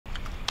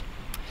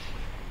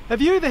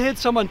Have you ever had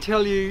someone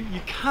tell you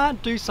you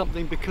can't do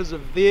something because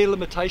of their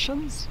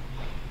limitations?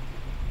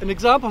 An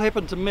example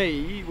happened to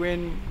me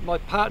when my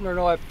partner and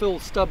I, Phil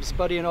Stubbs,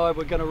 buddy, and I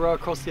were going to row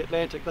across the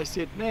Atlantic. They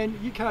said, man,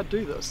 you can't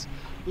do this,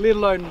 let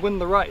alone win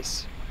the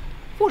race.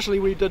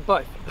 Fortunately, we did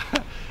both.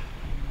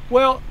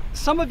 Well,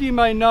 some of you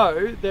may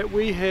know that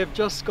we have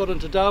just got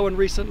into Darwin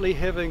recently,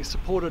 having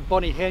supported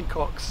Bonnie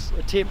Hancock's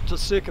attempt to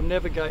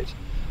circumnavigate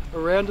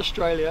around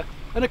Australia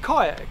in a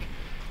kayak.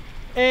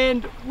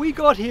 And we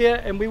got here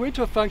and we went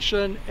to a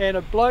function and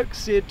a bloke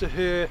said to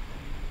her,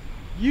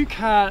 you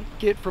can't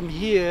get from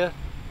here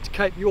to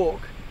Cape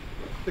York,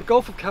 the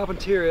Gulf of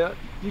Carpentaria,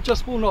 you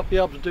just will not be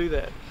able to do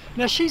that.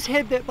 Now she's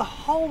had that the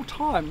whole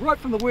time, right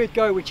from the word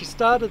go when she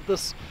started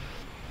this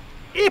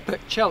epic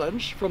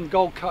challenge from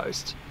Gold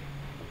Coast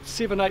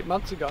 7-8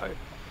 months ago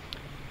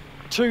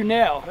to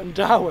now in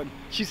Darwin.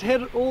 She's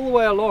had it all the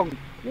way along.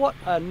 What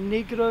a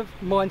negative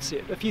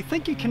mindset. If you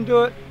think you can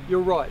do it,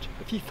 you're right.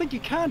 If you think you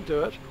can't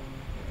do it,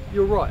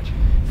 you're right.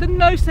 So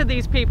most of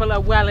these people are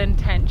well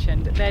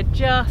intentioned. They're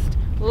just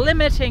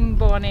limiting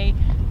Bonnie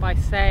by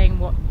saying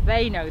what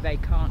they know they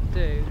can't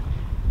do.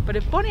 But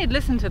if Bonnie had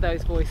listened to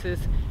those voices,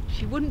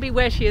 she wouldn't be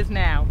where she is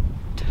now,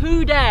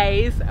 2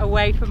 days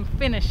away from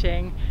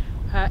finishing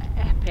her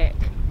epic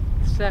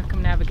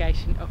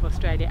circumnavigation of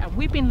Australia. And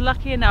we've been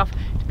lucky enough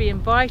to be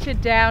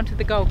invited down to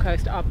the Gold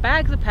Coast. Our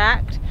bags are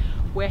packed,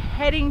 we're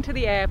heading to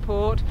the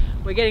airport,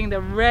 we're getting the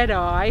red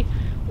eye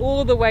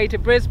all the way to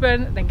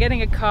Brisbane, then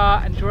getting a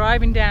car and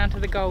driving down to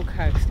the Gold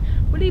Coast.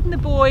 We're leaving the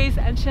boys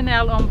and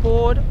Chanel on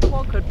board.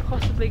 What could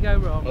possibly go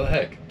wrong? What the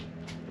heck?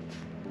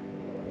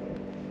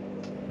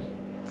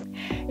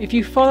 If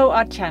you follow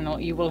our channel,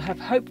 you will have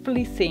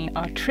hopefully seen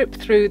our trip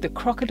through the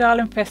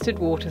crocodile-infested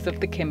waters of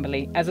the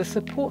Kimberley as a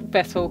support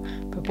vessel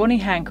for Bonnie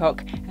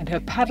Hancock and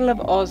her Paddle of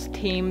Aus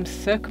team's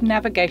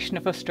circumnavigation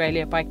of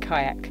Australia by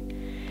kayak.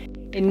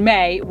 In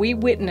May, we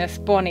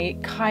witnessed Bonnie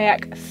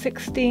kayak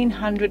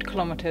 1,600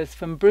 kilometres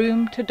from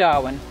Broome to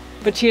Darwin,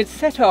 but she had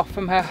set off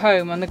from her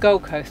home on the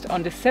Gold Coast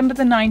on December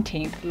the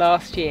 19th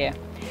last year.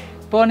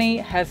 Bonnie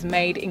has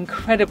made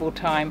incredible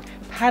time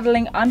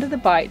paddling under the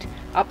bight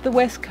up the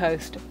west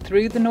coast,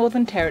 through the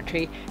Northern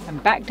Territory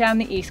and back down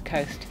the east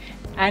coast,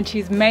 and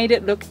she's made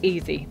it look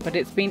easy, but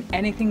it's been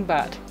anything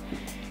but.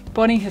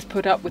 Bonnie has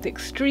put up with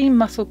extreme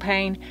muscle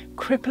pain,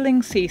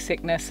 crippling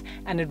seasickness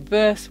and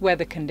adverse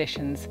weather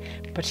conditions,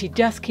 but she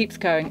just keeps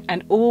going,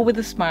 and all with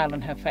a smile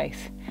on her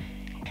face.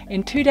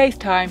 In 2 days'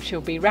 time,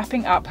 she'll be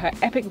wrapping up her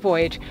epic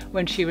voyage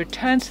when she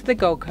returns to the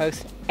Gold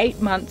Coast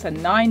 8 months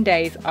and 9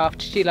 days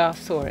after she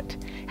last saw it,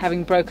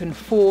 having broken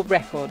 4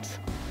 records.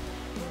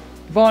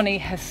 Bonnie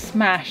has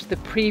smashed the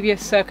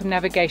previous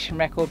circumnavigation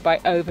record by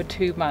over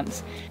 2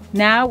 months.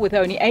 Now, with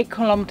only 8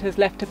 kilometres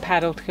left to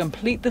paddle to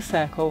complete the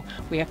circle,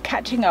 we are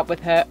catching up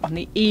with her on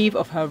the eve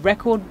of her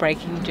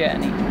record-breaking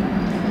journey.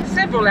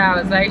 Several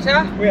hours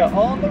later, We are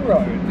on the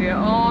road. we are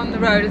on the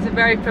road. It's a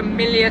very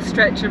familiar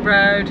stretch of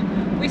road.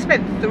 We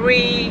spent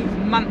 3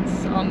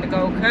 months on the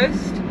Gold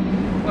Coast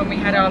when we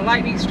had our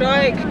lightning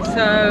strike,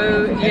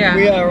 so yeah. And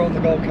we are on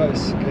the Gold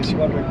Coast, in case you're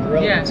wondering the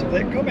relevance of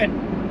that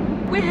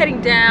comment. We're heading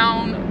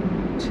down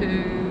to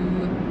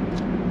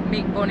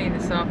meet Bonnie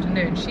this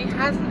afternoon. She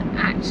hasn't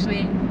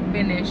actually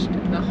finished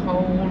the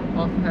whole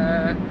of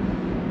her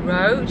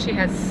row. She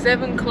has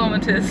 7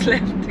 kilometres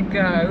left to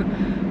go,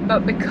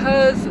 but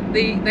because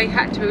they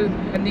had to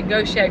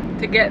negotiate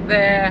to get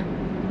there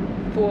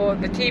for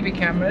the TV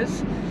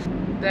cameras,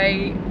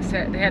 they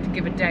said they had to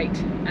give a date,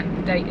 and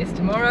the date is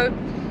tomorrow.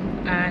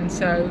 And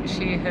so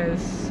she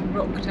has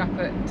rocked up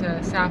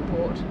at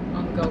Southport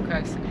on the Gold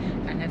Coast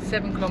and has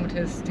 7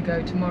 kilometres to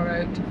go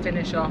tomorrow to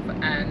finish off,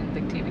 and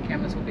the TV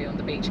cameras will be on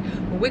the beach.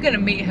 Well, we're going to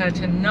meet her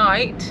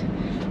tonight.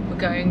 We're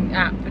going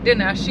out for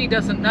dinner. She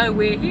doesn't know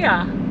we're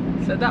here,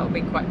 so that will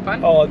be quite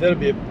fun. Oh, that'll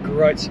be a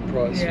great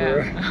surprise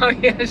for her. Oh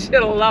yeah,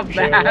 she'll love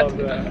that. She'll love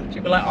that.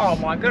 She'll be like, oh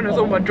my goodness,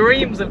 all my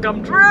dreams have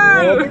come true.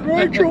 Robin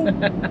Rachel.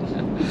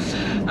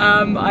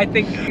 I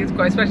think it's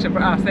quite special for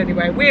us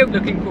anyway. We're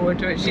looking forward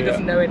to it. She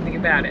doesn't know anything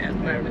about it at the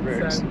moment.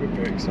 We're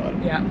very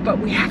excited. Yeah, but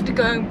we have to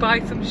go and buy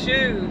some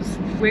shoes.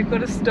 We've got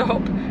to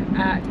stop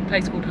at a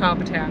place called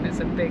Harbour Town. It's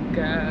a big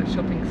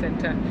shopping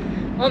centre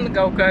on the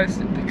Gold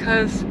Coast,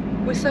 because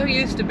we're so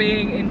used to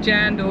being in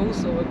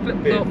jandals or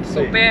flip-flops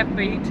or bare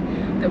feet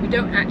that we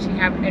don't actually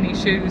have any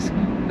shoes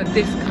for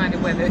this kind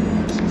of weather.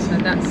 So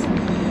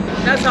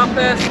that's our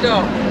first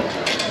stop.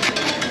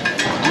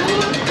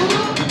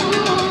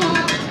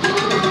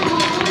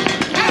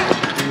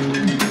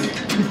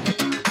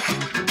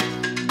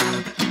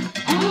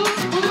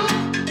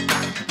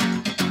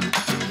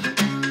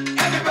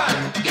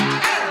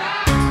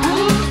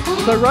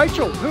 So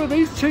Rachel, who are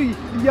these 2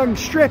 young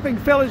strapping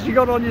fellas you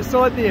got on your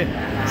side there?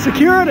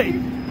 Security!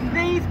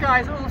 These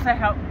guys also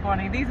help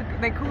Bonnie.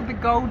 They're called the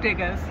gold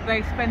diggers.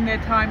 They spend their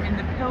time in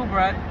the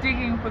Pilbara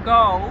digging for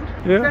gold.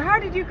 Yeah. So how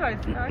did you guys,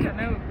 I don't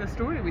know the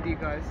story with you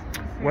guys.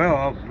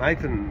 Well,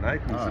 Nathan's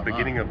the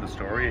beginning of the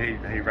story.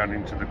 He ran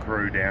into the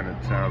crew down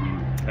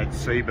at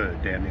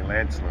Seabird down near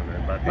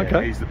Lancelin,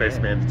 but he's the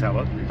best man to tell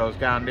it. I was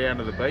going down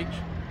to the beach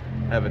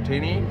have a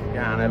tinny, go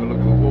and have a look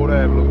at the water,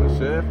 have a look at the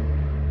surf.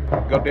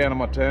 Got down on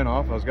my turn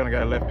off, I was going to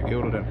go left to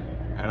Gilderton,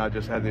 and I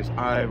just had this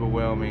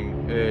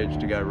overwhelming urge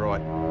to go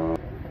right.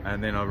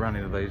 And then I run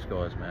into these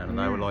guys, man, and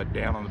they were like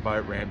down on the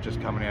boat ramp,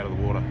 just coming out of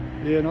the water.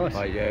 Yeah, nice.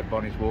 Like, yeah,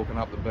 Bonnie's walking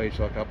up the beach,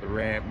 like up the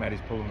ramp,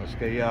 Maddie's pulling the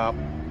ski up,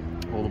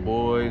 all the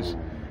boys,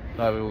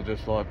 they were all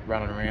just like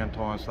running around,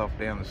 tying stuff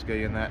down the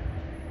ski and that.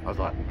 I was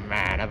like,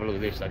 man, have a look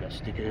at this, they got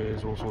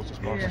stickers, all sorts of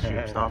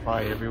sponsorship stuff,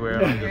 everywhere,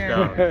 and I'm just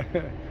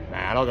going,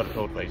 man, I got to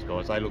talk to these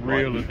guys, they look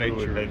real like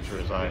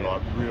adventurers, like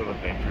real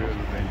adventurers.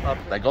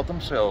 They got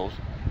themselves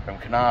from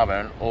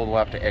Carnarvon all the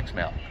way up to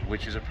Exmouth,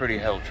 which is a pretty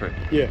hell trip.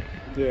 Yeah.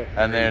 Yeah.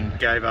 And then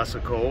gave us a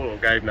call, or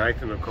gave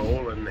Nathan a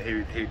call, and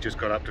he just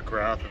got up to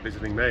Karratha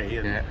visiting me,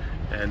 and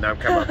they've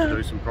come up to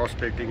do some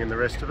prospecting and the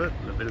rest of it,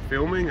 and a bit of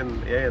filming,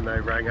 and and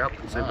they rang up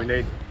and said we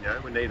need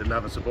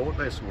another support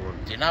vessel.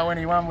 Do you know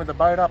anyone with a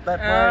boat up that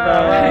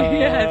way?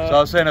 Yes.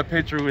 So I sent a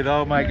picture with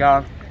old mate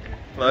going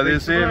like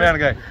this here,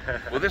 man, and go,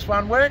 will this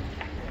one work?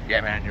 Yeah,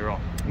 man, you're on.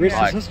 Rest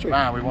is history.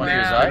 Man, we want to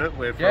use it.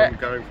 We're from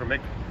going from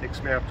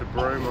Exmouth to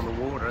Broome on the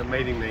water and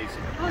meeting these.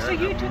 So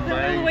you took them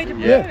all the way to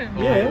Broome?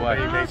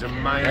 Yeah. These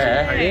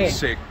amazing people.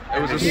 Sick.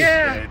 It was a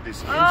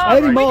this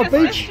 80-mile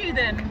beach.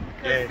 Then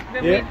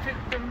we took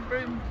from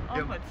Broome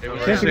onwards. It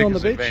was Camping on the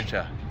beach.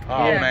 Adventure.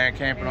 Oh man,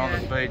 camping on the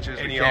beaches,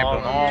 any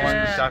camping on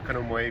islands, ducking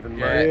and weaving.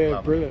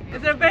 Yeah, brilliant.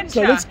 It's an adventure.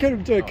 So let's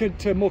get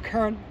to more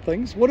current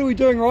things. What are we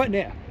doing right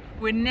now?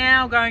 We're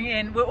now going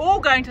in. We're all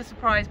going to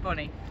surprise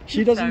Bonnie.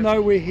 She doesn't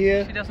know we're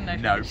here. She doesn't know.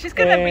 No. She's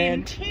going to be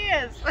in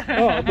tears.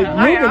 Oh, but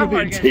you're going to be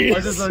in tears. I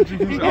just like you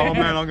can say, oh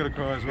man, I'm going to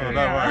cry as well.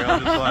 Don't worry, I'm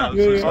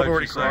just like, I've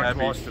already cried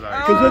twice today.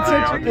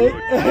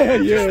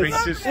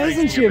 Because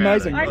isn't she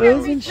amazing?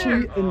 Isn't she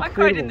incredible? I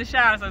cried in the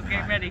shower as I was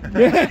getting ready.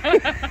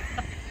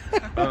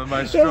 The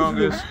most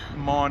strongest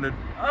minded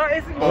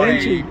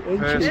body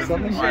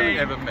person I've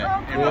ever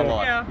met in my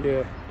life.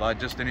 Yeah. Like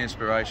just an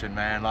inspiration,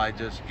 man. Like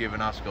just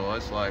giving us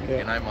guys, like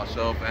you know,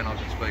 myself, and I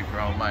should speak for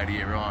old mate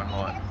here, Ryan.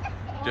 Like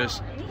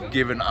just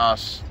giving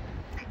us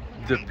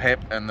the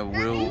pep and the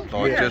will,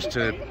 like just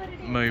to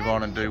move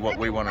on and do what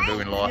we want to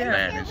do in life,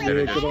 man. Instead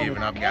of just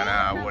giving up, and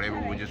going, whatever,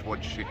 we'll just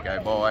watch shit go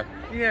by.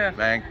 Yeah.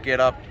 Man, get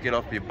off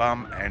your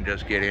bum and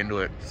just get into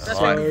it. That's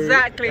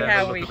exactly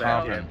how we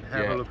felt. Have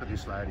a look at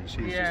this lady.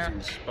 She's just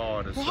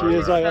inspired us. She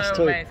is us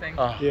too. Amazing.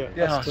 Oh, yeah,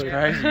 that's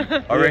crazy.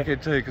 I reckon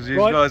too, because these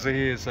guys are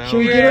here. So shall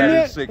we get in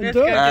there and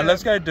do it?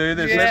 Let's go do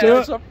this.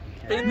 Let's do it.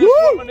 Spin this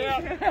woman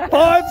out.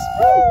 Fives.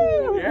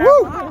 Woo!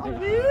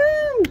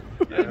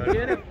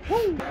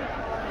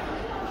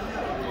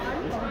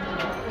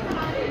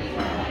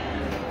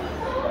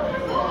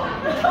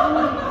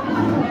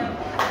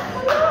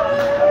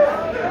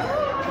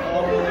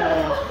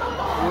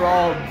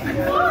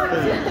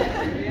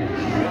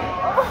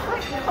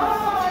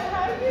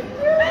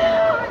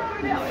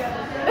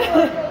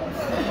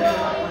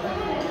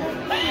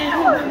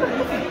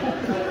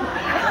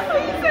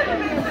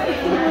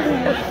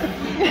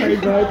 Hey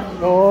mate,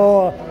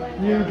 oh,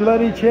 you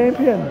bloody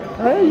champion.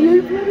 Hey,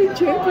 you bloody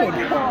champion.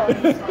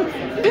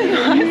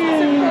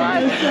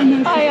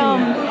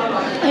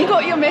 I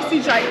got your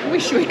message like,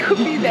 wish we could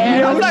be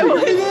there. I was like,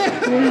 well,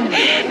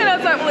 and I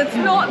was like, well, it's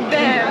not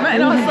them.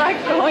 And I was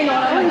like, going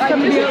on.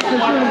 Somebody else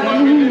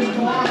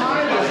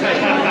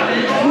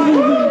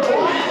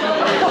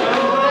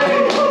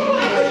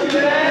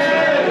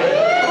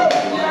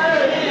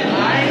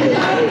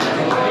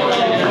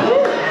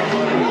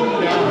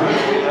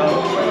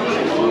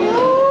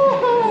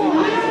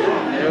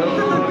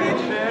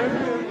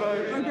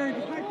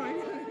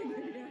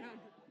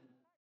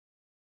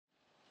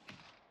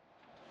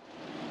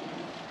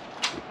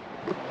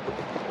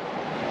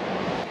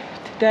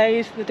Today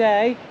is the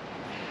day.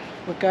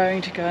 We're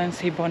going to go and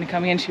see Bonnie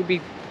coming in. She'll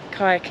be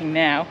kayaking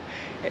now.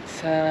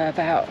 It's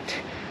about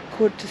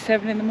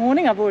 6:45 in the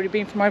morning. I've already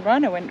been for my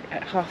run. I went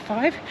at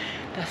 5:30.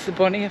 That's the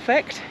Bonnie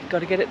effect. Got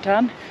to get it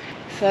done.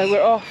 So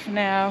we're off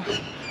now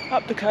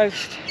up the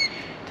coast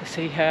to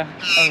see her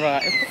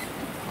arrive.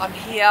 I'm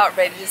here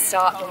ready to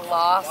start the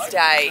last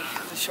day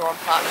of the Shore and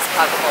Partners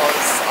Paddle of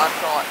Aus.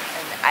 I've got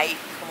an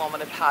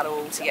 8-kilometre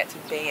paddle to get to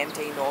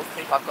BMD North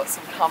Cliff. I've got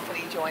some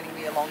company joining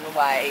me along the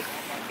way.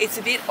 It's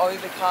a bit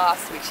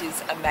overcast, which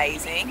is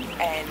amazing,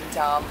 and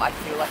I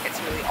feel like it's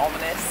really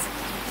ominous.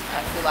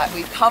 I feel like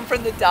we've come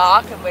from the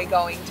dark and we're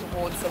going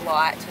towards the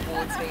light,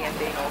 towards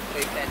BMD North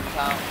Cliff, and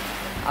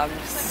I'm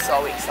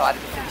so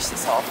excited to finish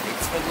this off.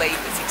 It's relief,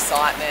 it's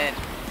excitement,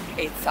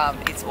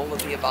 it's all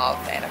of the above,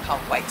 and I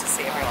can't wait to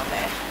see everyone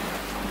there.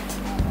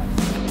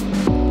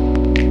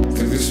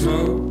 Through the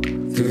smoke,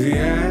 through the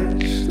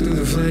ash, through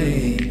the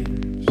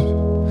flames,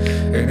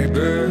 and it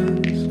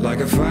burns like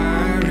a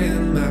fire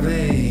in my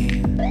veins.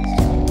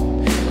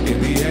 In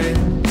the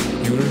end,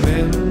 you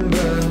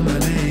remember my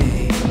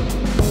name.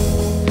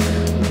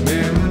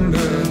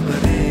 Remember my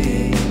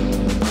name.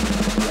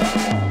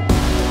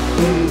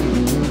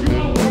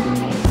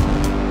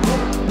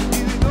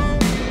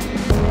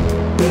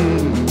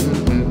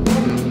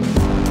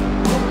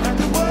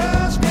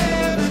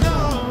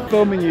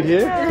 Filming you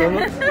here.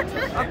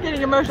 I'm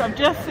getting emotional. I've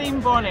just seen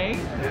Bonnie.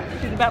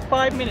 She's about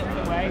 5 minutes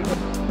away.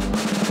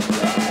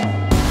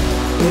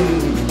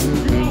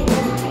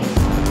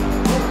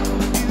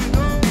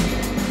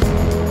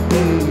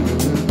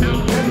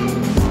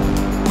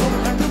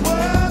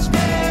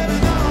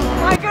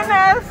 My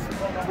goodness!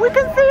 We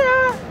can see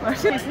her! Well,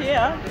 she's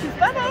here. She's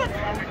done it!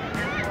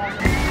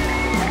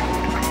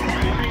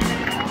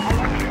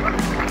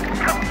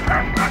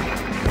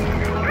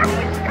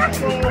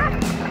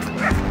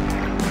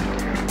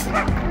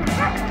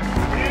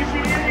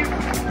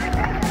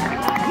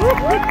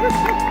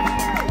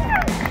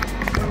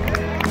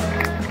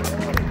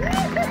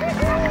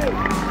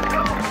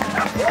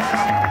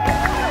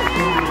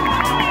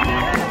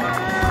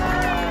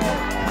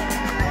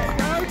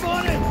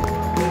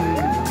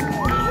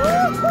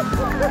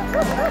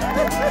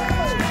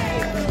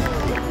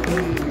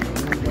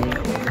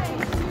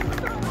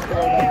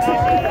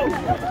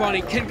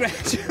 Bonnie,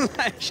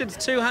 congratulations,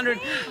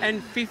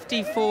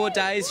 254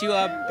 days, you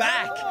are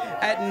back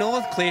at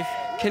Northcliffe.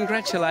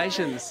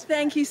 Congratulations.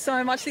 Thank you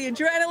so much. The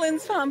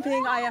adrenaline's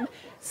pumping. I am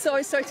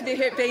so stoked to be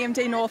here at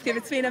BMD Northcliffe.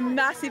 It's been a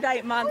massive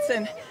 8 months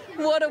and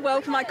what a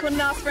welcome. I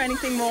couldn't ask for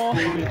anything more.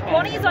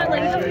 Bonnie is only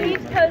the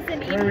 5th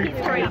person in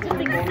history to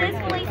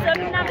successfully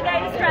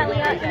circumnavigate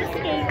Australia in a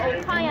ski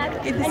or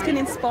kayak. If this can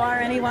inspire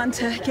anyone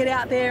to get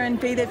out there and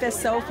be their best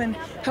self and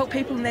help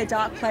people in their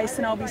dark place,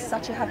 then I'll be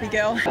such a happy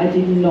girl. I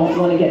did not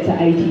want to get to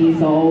 80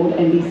 years old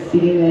and be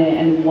sitting there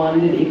and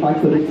wondered if I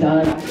could have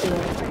done it.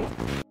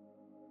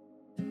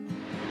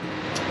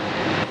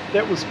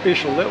 That was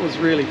special, that was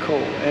really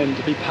cool, and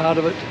to be part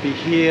of it, to be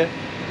here,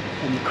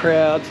 and the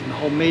crowds and the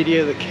whole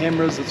media, the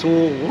cameras, it's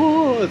all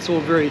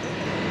very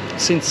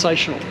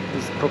sensational,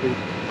 is probably the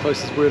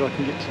closest word I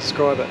can get to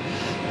describe it.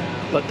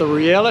 But the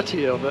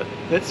reality of it,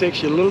 that's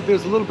actually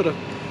there's a little bit of,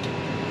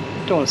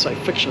 I don't want to say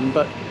fiction,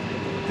 but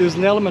there's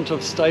an element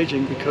of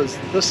staging because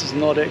this is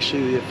not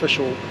actually the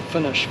official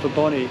finish for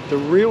Bonnie. The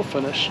real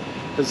finish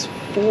is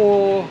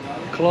 4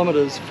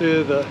 kilometres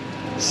further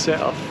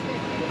south.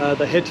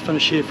 They had to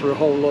finish here for a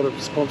whole lot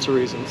of sponsor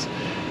reasons.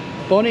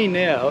 Bonnie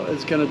now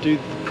is going to do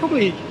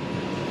probably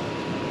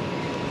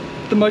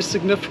the most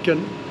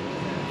significant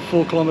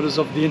 4 kilometres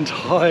of the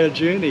entire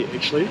journey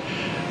actually,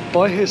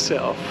 by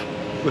herself,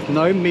 with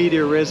no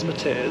media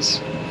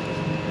razzmatazz.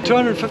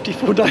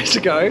 254 days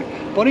ago,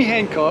 Bonnie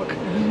Hancock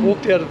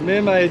walked out of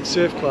Mermaid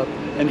Surf Club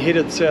and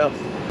headed south.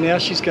 Now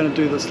she's going to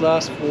do this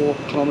last 4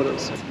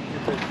 kilometres.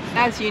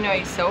 As you know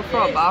yourself,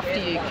 Rob, after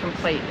you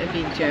complete a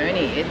big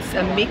journey, it's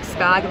a mixed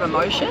bag of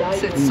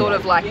emotions. It's sort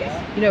of like,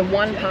 you know,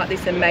 one part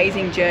this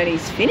amazing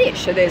journey's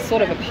finished, so there's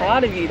sort of a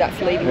part of you that's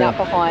leaving that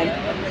behind.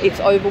 It's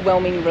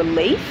overwhelming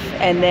relief,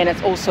 and then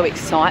it's also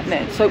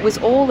excitement. So it was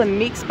all a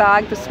mixed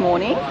bag this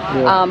morning.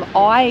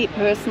 I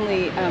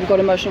personally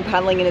got emotional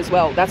paddling in as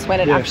well. That's when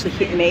it actually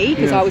hit me,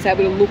 because I was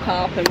able to look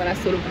up, and when I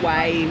sort of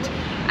waved,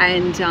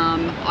 and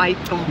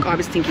I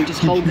was thinking,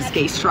 just hold the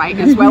ski straight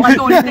as well. I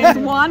thought if there's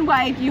one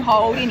wave you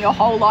hold in your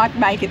whole life,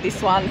 make it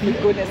this one, for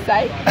goodness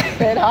sake.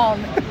 But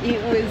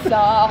it was,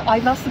 I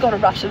must have got a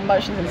rush of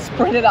emotions and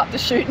sprinted up the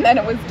chute, and then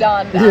it was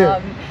done.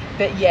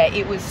 But yeah,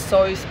 it was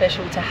so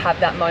special to have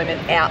that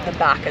moment out the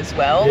back as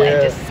well,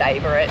 and just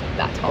savour it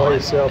that time. By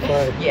yourself,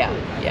 eh?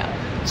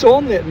 Yeah. So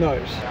on that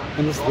note,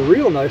 and this is the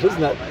real note,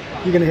 isn't it?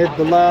 You're going to have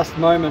the last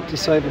moment to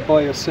savour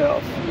by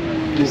yourself.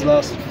 These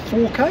last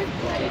 4K?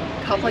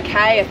 Couple of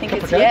K, I think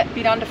it's a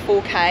bit under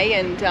 4K,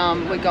 and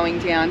we're going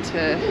down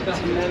to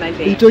Mermaid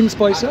Beach. Are you doing this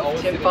by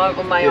yourself?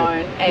 On my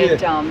own,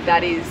 and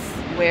that is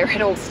where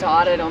it all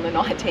started on the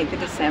 19th of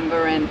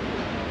December, and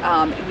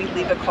we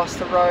live across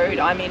the road.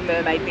 I'm in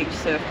Mermaid Beach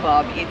Surf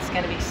Club. It's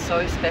going to be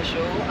so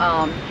special.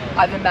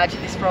 I've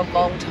imagined this for a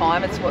long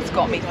time. It's what's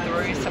got me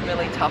through some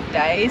really tough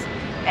days,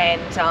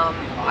 and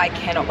I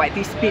cannot wait.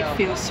 This bit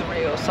feels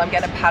surreal, so I'm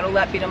going to paddle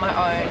that bit on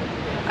my own.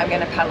 I'm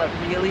going to paddle it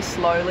really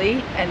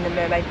slowly, and the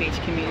Mermaid Beach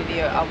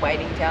community are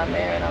waiting down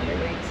there, and I'm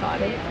really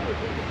excited.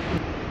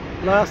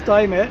 Last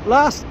day, Matt.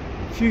 Last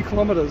few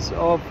kilometres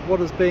of what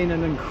has been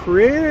an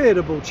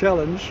incredible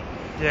challenge.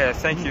 Yeah,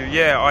 thank you.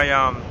 Yeah,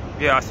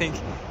 I think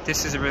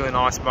this is a really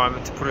nice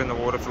moment to put it in the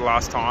water for the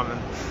last time,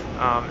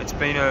 and it's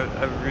been a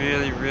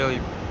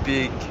really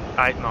big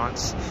 8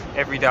 months.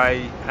 Every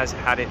day has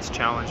had its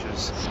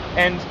challenges,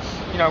 and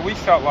you know, we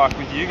felt like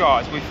with you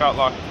guys, we felt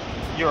like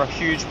you're a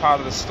huge part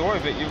of the story,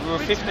 but we were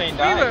 15 days.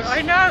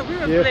 I know, we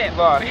were blip.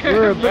 Like,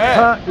 we're a bit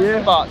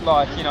hurt, But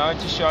like, you know, it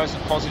just shows the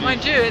positive.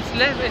 Mind you, it's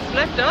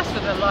left us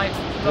with a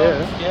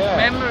lifelong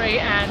memory,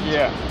 and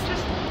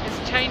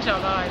it's changed our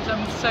lives.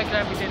 I'm so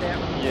glad we did it.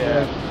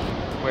 Yeah,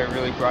 we're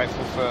really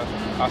grateful for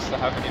us to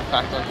have an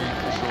impact on you,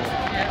 for sure.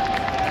 Yeah.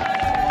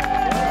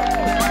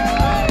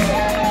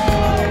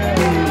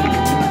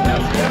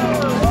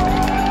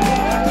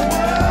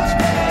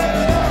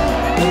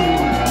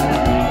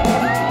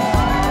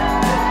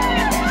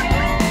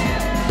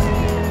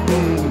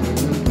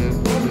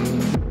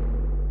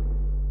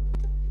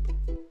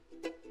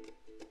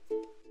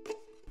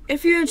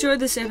 If you enjoyed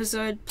this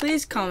episode,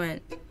 please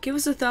comment, give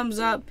us a thumbs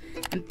up,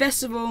 and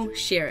best of all,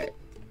 share it.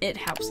 It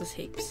helps us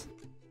heaps.